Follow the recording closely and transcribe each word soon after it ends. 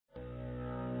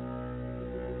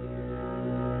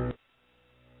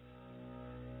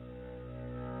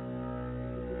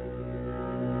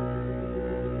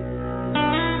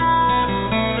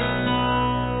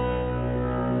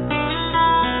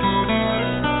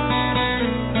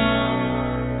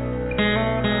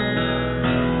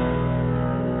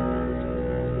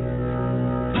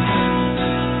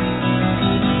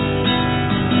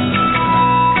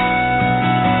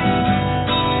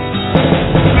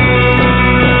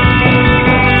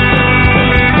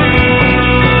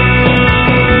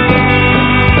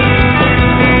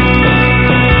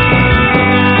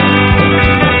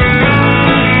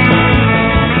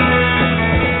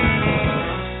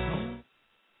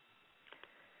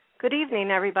Good evening,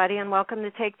 everybody, and welcome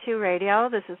to Take Two Radio.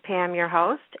 This is Pam, your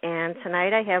host, and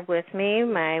tonight I have with me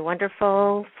my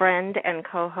wonderful friend and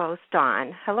co-host,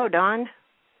 Dawn. Hello, Dawn.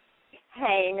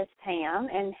 Hey, Miss Pam,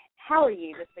 and how are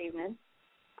you this evening?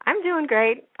 I'm doing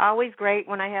great. Always great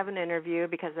when I have an interview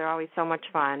because they're always so much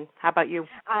fun. How about you?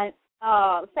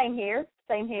 Same here.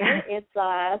 It's so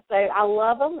I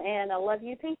love them, and I love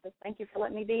you pieces. Thank you for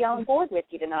letting me be on board with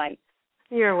you tonight.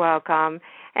 You're welcome.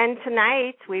 And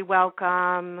tonight we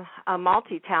welcome a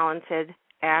multi-talented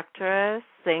actress,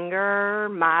 singer,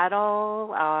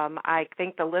 model. I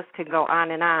think the list could go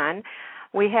on and on.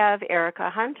 We have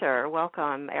Ericka Hunter.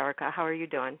 Welcome, Ericka. How are you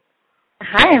doing?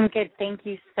 Hi, I'm good. Thank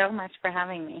you so much for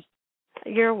having me.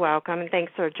 You're welcome, and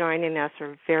thanks for joining us.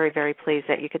 We're very, very pleased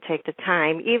that you could take the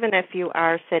time, even if you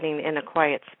are sitting in a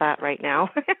quiet spot right now.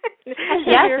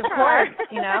 Yes, of course,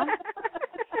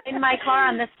 in my car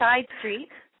on the side street.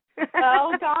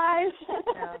 Oh, gosh.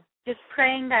 So, just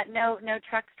praying that no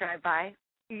trucks drive by.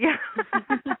 Yeah.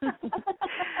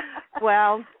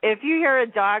 Well, if you hear a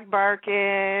dog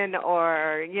barking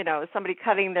or, somebody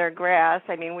cutting their grass,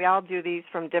 we all do these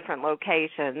from different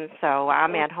locations. So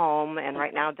I'm at home, and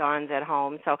right now Dawn's at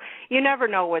home. So you never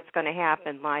know what's going to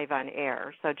happen live on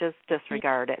air. So just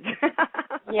disregard it.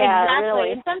 Yeah, exactly.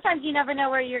 Really. And sometimes you never know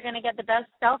where you're going to get the best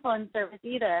cell phone service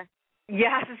either.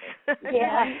 Yes.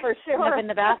 Yeah, for sure. Up in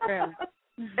the bathroom.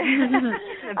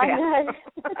 I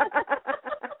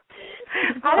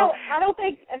know. I don't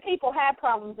think people have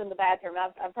problems in the bathroom.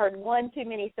 I've heard one too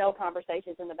many cell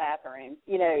conversations in the bathroom.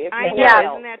 If isn't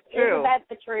that true? Isn't that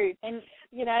the truth? And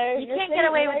you can't get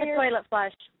away with the toilet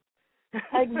flush.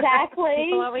 Exactly.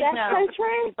 People always That's know. so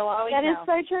true. People always that know. Is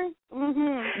so true.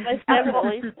 Mm-hmm. Most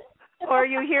definitely. Or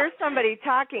you hear somebody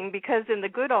talking because in the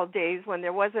good old days when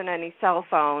there wasn't any cell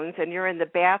phones and you're in the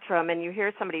bathroom and you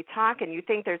hear somebody talking, you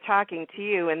think they're talking to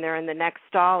you and they're in the next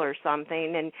stall or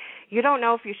something, and you don't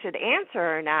know if you should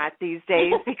answer or not these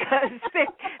days because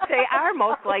they are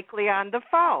most likely on the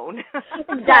phone.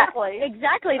 Exactly.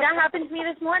 That happened to me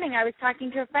this morning. I was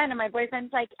talking to a friend and my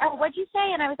boyfriend's like, "Oh, what'd you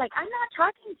say?" And I was like, "I'm not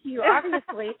talking to you,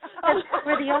 obviously.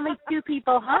 We're the only two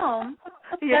people home.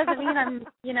 Yeah. Doesn't mean I'm,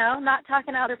 not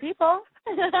talking to other people."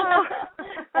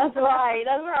 That's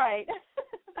right.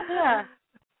 Yeah.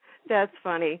 That's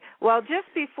funny. Well,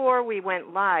 just before we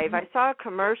went live, I saw a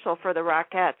commercial for the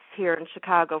Rockettes here in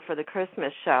Chicago for the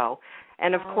Christmas show.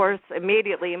 And, of course,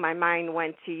 immediately my mind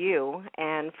went to you.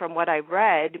 And from what I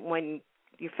read, when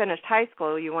you finished high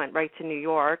school, you went right to New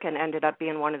York and ended up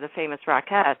being one of the famous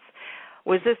Rockettes.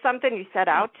 Was this something you set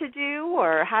out to do,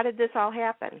 or how did this all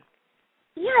happen?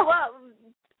 Yeah, well,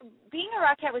 being a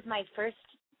Rockette was my first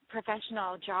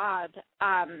professional job,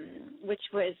 which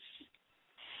was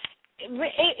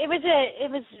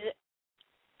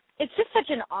it's just such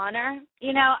an honor.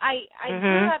 I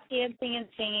grew up dancing and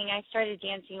singing. I started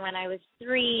dancing when I was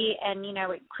 3, and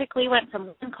it quickly went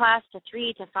from 1 class to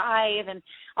 3 to 5, and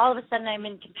all of a sudden I'm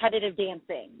in competitive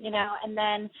dancing. And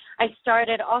then I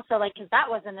started also, because that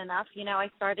wasn't enough, I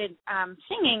started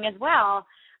singing as well,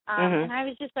 and I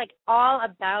was just all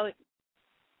about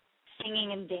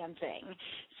singing and dancing.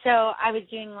 So I was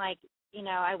doing I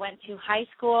went to high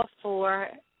school for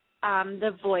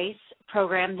the voice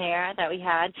program there that we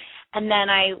had, and then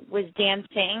I was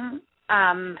dancing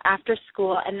after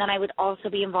school, and then I would also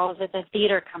be involved with a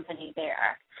theater company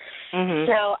there.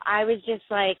 So I was just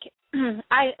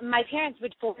my parents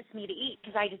would force me to eat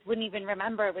because I just wouldn't even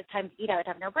remember it was time to eat. I would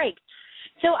have no break.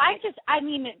 So I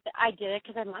did it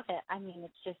because I love it.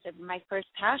 It's just my first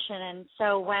passion. And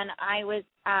so when I was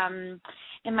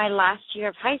in my last year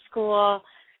of high school,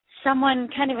 someone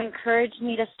kind of encouraged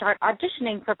me to start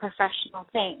auditioning for professional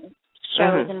things,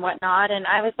 shows and whatnot. And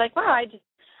I was like, wow, I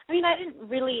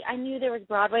knew there was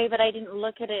Broadway, but I didn't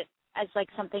look at it as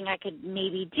something I could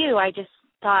maybe do. I just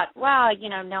thought, wow,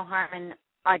 no harm in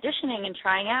auditioning and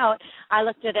trying out. I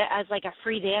looked at it as a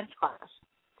free dance class.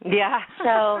 Yeah.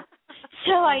 So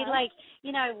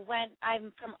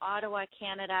I'm from Ottawa,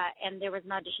 Canada, and there was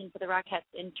an audition for the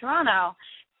Rockettes in Toronto.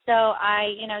 So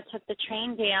I, took the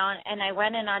train down and I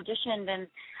went and auditioned, and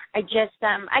I just,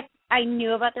 I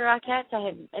knew about the Rockettes. I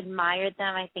had admired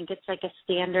them. I think it's a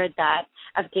standard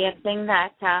of dancing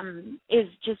that is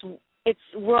just, it's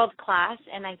world class,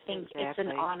 and I think it's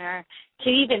an honor to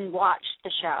even watch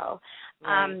the show.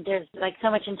 Right. There's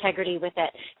so much integrity with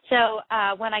it. So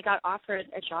when I got offered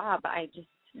a job, I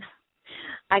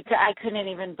couldn't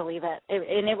even believe it.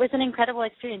 And it was an incredible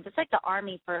experience. It's like the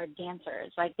army for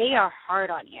dancers. They are hard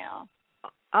on you.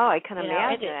 Oh, I can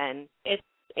imagine.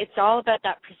 It's all about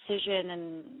that precision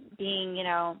and being,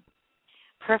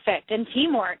 perfect. And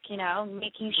teamwork,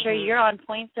 making sure you're on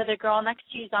point so the girl next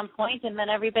to you is on point, and then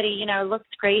everybody, looks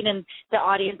great and the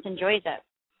audience enjoys it.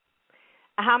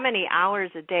 How many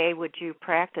hours a day would you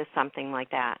practice something like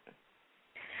that?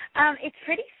 It's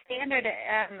pretty standard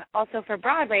also for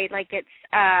Broadway. Like it's,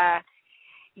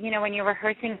 when you're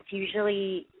rehearsing, it's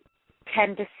usually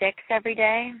 10 to 6 every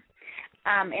day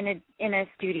in a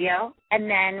studio. And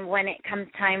then when it comes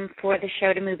time for the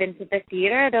show to move into the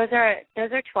theater, those are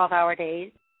 12-hour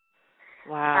days.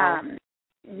 Wow.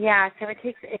 So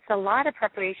it's a lot of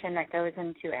preparation that goes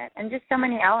into it, and just so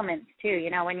many elements too.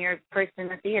 When you're first in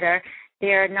the theater,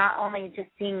 they're not only just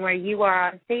seeing where you are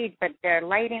on stage, but they're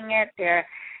lighting it, they're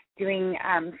doing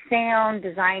sound,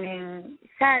 designing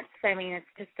sets. I mean, it's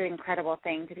just an incredible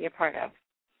thing to be a part of.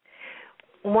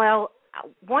 Well,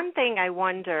 one thing I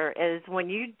wonder is when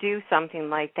you do something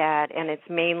like that, and it's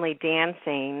mainly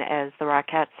dancing, as the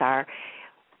Rockettes are,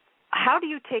 how do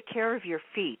you take care of your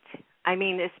feet? I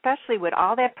mean, especially with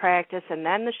all that practice and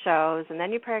then the shows, and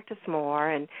then you practice more,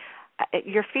 and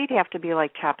your feet have to be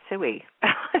like chop suey.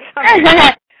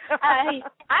 I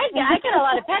get a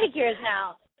lot of pedicures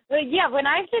now. But yeah, when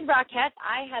I did Rockettes,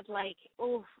 I had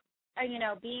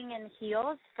being in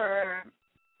heels for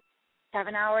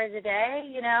 7 hours a day,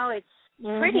 it's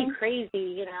pretty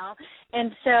crazy,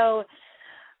 And so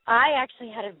I actually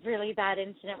had a really bad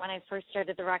incident when I first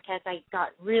started the Rockettes. I got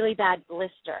really bad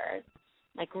blisters,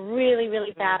 like really,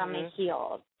 really bad on my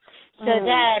heels. So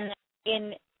then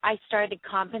I started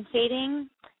compensating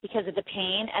because of the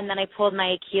pain, and then I pulled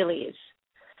my Achilles.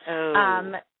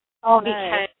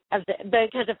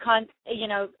 Because of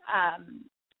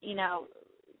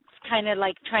kind of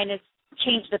like trying to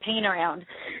change the pain around.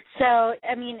 So,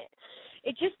 I mean,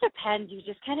 it just depends. You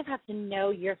just kind of have to know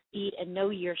your feet and know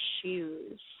your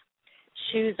shoes.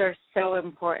 Shoes are so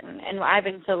important. And I've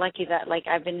been so lucky that, like,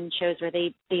 I've been in shows where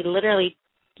they literally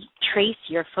trace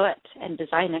your foot and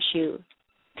design a shoe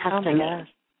custom made.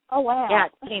 Oh, wow. Yeah,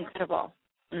 it's pretty incredible.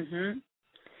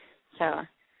 So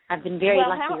I've been very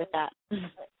lucky with that.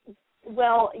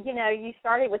 Well, you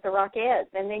started with the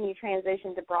Rockettes, and then you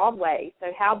transitioned to Broadway.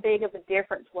 So how big of a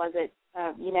difference was it,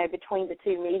 between the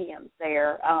two mediums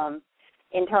there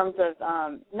in terms of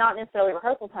not necessarily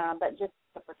rehearsal time, but just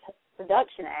the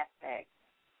production aspect?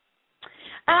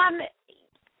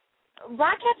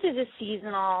 Rockettes is a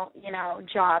seasonal,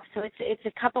 job. So it's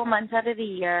a couple months out of the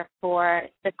year for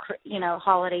the,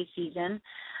 holiday season.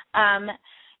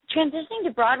 Transitioning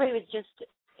to Broadway was just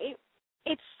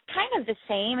it's kind of the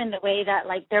same in the way that,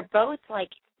 like, they're both,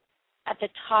 like, at the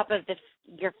top of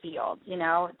your field,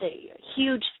 the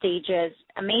huge stages,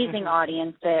 amazing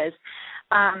audiences.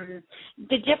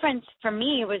 The difference for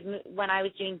me was when I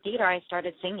was doing theater, I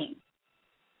started singing.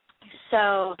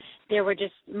 So there were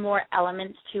just more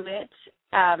elements to it.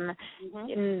 And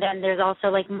then there's also,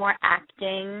 like, more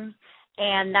acting.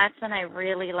 And that's when I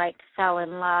really, like, fell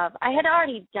in love. I had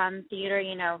already done theater,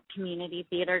 community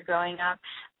theater growing up.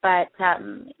 But,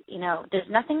 there's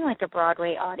nothing like a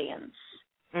Broadway audience.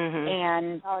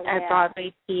 And a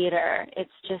Broadway theater.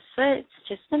 It's just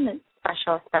been a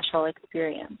special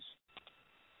experience.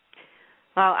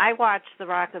 Well, I watched the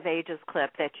Rock of Ages clip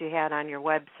that you had on your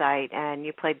website, and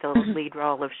you played the lead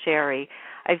role of Sherrie.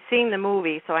 I've seen the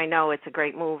movie, so I know it's a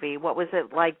great movie. What was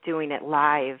it like doing it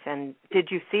live, and did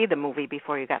you see the movie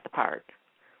before you got the part?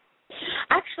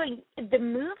 Actually, the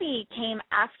movie came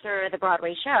after the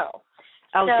Broadway show.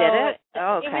 Oh, so did it?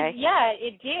 Oh, okay.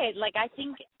 It did. Like, I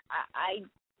think, I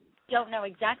don't know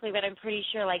exactly, but I'm pretty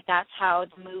sure, like, that's how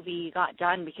the movie got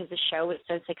done because the show was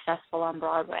so successful on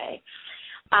Broadway.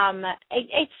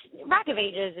 It's Rock of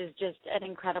Ages is just an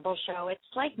incredible show.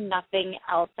 It's like nothing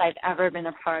else I've ever been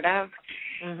a part of.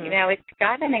 It's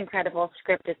got an incredible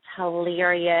script. It's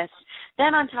hilarious.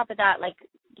 Then on top of that, like,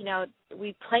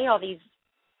 we play all these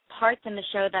parts in the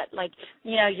show that, like,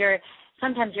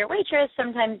 sometimes you're a waitress,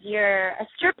 sometimes you're a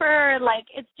stripper, like,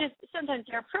 it's just, sometimes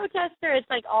you're a protester. It's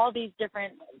like all these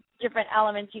different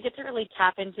elements. You get to really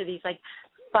tap into these, like,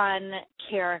 fun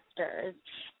characters.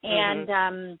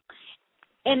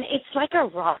 And it's like a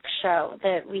rock show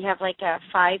that we have, like, a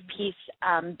 5-piece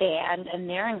band, and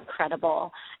they're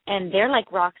incredible. And they're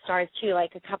like rock stars too.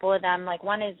 Like, a couple of them, like,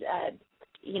 one is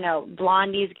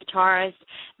Blondie's guitarist.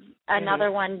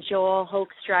 Another one, Joel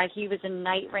Hoekstra, he was a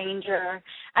Night Ranger,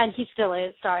 and he still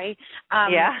is. Sorry.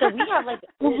 So we have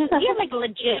like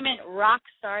legitimate rock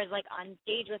stars, like, on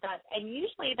stage with us, and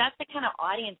usually that's the kind of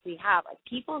audience we have, like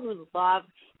people who love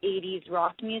 80s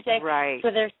rock music. Right.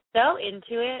 So they're so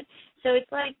into it. So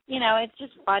it's like, it's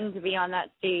just fun to be on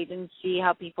that stage and see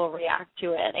how people react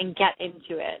to it and get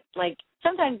into it. Like,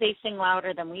 sometimes they sing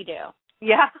louder than we do.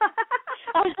 Yeah.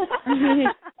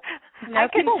 I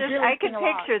can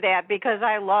picture that because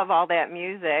I love all that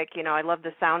music. You know, I love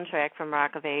the soundtrack from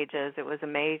Rock of Ages. It was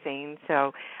amazing.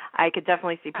 So I could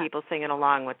definitely see people singing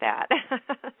along with that.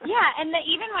 Yeah, and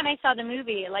even when I saw the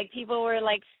movie, like people were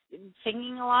like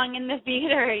singing along in the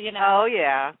theater. You know. Oh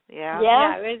yeah, yeah.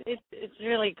 Yeah. It's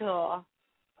really cool.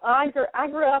 I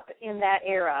grew up in that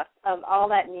era of all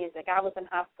that music. I was in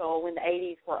high school when the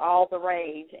 80s were all the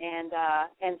rage, and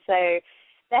so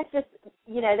that's just,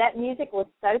 you know, that music was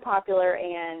so popular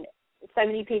and so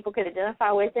many people could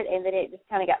identify with it, and then it just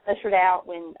kind of got ushered out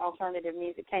when alternative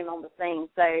music came on the scene.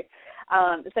 So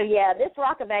yeah, this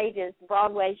Rock of Ages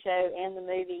Broadway show and the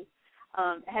movie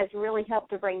has really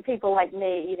helped to bring people like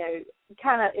me, you know,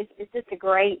 kind of, it's just a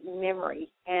great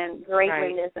memory and great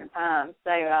reminiscent time.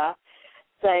 So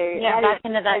yeah, back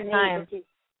into that time.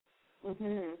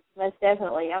 Most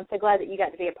definitely. I'm so glad that you got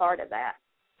to be a part of that.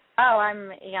 Oh,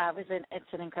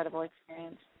 it's an incredible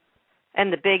experience.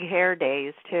 And the big hair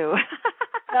days too.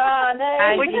 Oh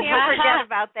no, we can't forget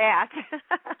about that.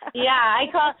 Yeah, I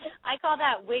call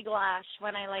that wig lash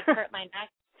when I like hurt my neck.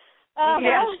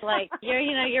 Yeah. It's like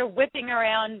you're whipping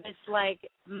around this like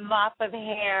mop of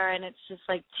hair, and it's just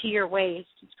like to your waist.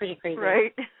 It's pretty crazy.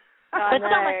 Right. But so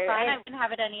much fun. I wouldn't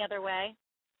have it any other way.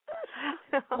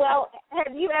 Well,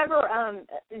 have you ever,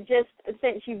 just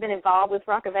since you've been involved with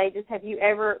Rock of Ages, have you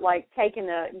ever like taken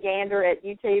a gander at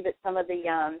YouTube at some of the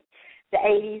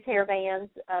 80s hair bands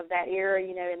of that era,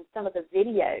 you know, and some of the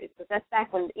videos? But that's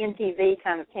back when MTV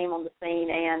kind of came on the scene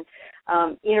and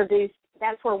introduced.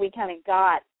 That's where we kind of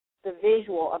got the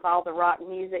visual of all the rock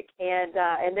music, and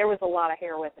there was a lot of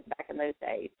hair with it back in those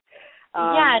days.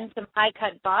 Yeah, and some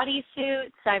high-cut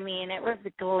bodysuits. I mean, it was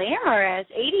glamorous.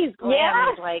 80s glam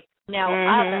is like no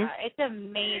other. It's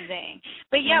amazing.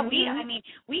 But yeah, we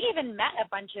even met a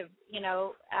bunch of, you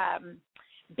know,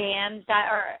 bands that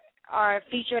are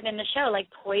featured in the show, like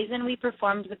Poison. We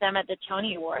performed with them at the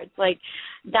Tony Awards. Like,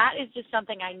 that is just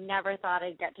something I never thought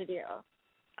I'd get to do.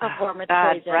 Perform with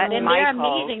Poison. Bret And Michaels. They're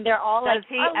amazing. They're all Does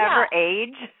he ever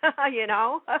age? You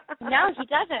know? No, he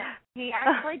doesn't. He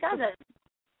actually doesn't.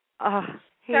 Oh,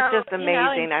 he's just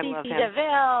amazing. You know, I love him.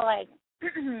 DeVille, like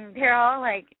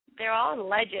they're all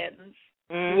legends.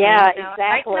 Yeah, you know? exactly.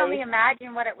 I can only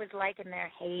imagine what it was like in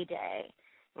their heyday.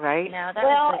 Right. You know, that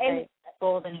was like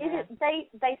golden era.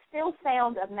 They still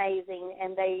sound amazing,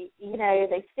 and they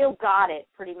still got it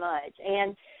pretty much.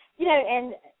 And you know,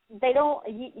 and they don't,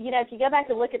 you know, if you go back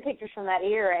and look at pictures from that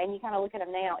era and you kind of look at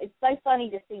them now, it's so funny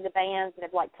to see the bands that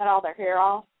have like cut all their hair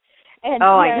off. And,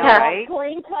 I know, right?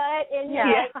 Clean cut, and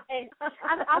and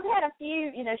I've had a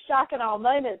few, you know, shock and awe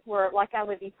moments where, like, I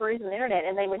would be cruising the internet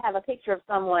and they would have a picture of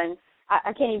someone.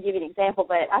 I can't even give you an example,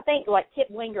 but I think like Tip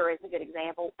Winger is a good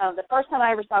example. The first time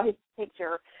I ever saw his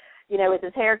picture, you know, with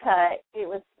his haircut, it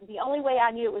was the only way I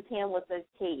knew it was him was those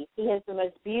teeth. He has the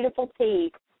most beautiful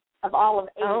teeth of all of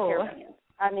 80s hair bands.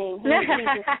 I mean,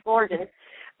 he's just gorgeous.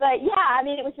 But, yeah, I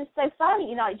mean, it was just so funny.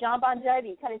 You know, like John Bon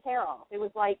Jovi cut his hair off. It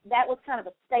was like that was kind of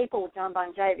a staple with John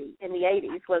Bon Jovi in the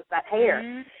 80s was that hair.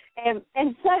 And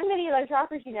so many of those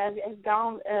rockers, you know, have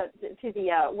gone to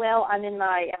the, well, I'm in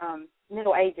my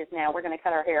middle ages now. We're going to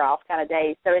cut our hair off kind of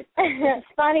days. So it's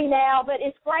funny now, but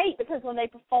it's great because when they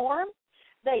perform,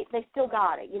 they still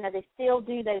got it. You know, they still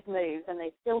do those moves and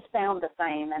they still sound the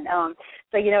same. And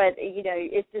so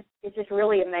it's just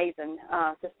really amazing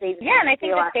to see. Yeah, and I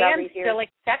think the fans still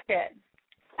accept it.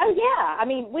 Oh yeah, I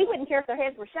mean, we wouldn't care if their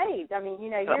heads were shaved. I mean,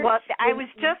 you know. Well, I was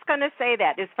just going to say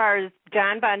that as far as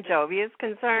John Bon Jovi is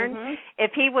concerned,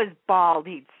 if he was bald,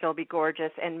 he'd still be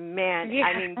gorgeous. And man,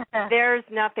 I mean, there's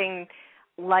nobody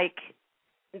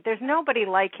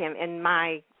like him in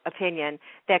my opinion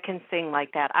that can sing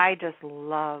like that. I just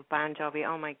love Bon Jovi.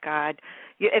 Oh my God!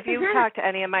 If you talk to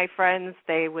any of my friends,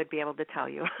 they would be able to tell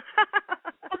you.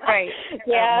 Right?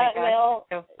 Yeah. Oh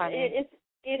Well, so funny.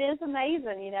 It is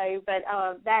amazing, you know. But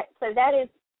that is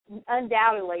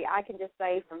undoubtedly, I can just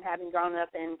say from having grown up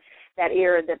in that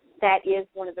era that is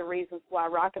one of the reasons why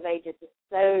Rock of Ages is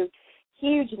so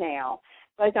huge now,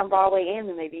 both on Broadway and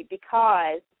the movie,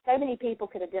 because so many people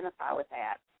can identify with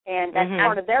that. And that's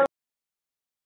part of their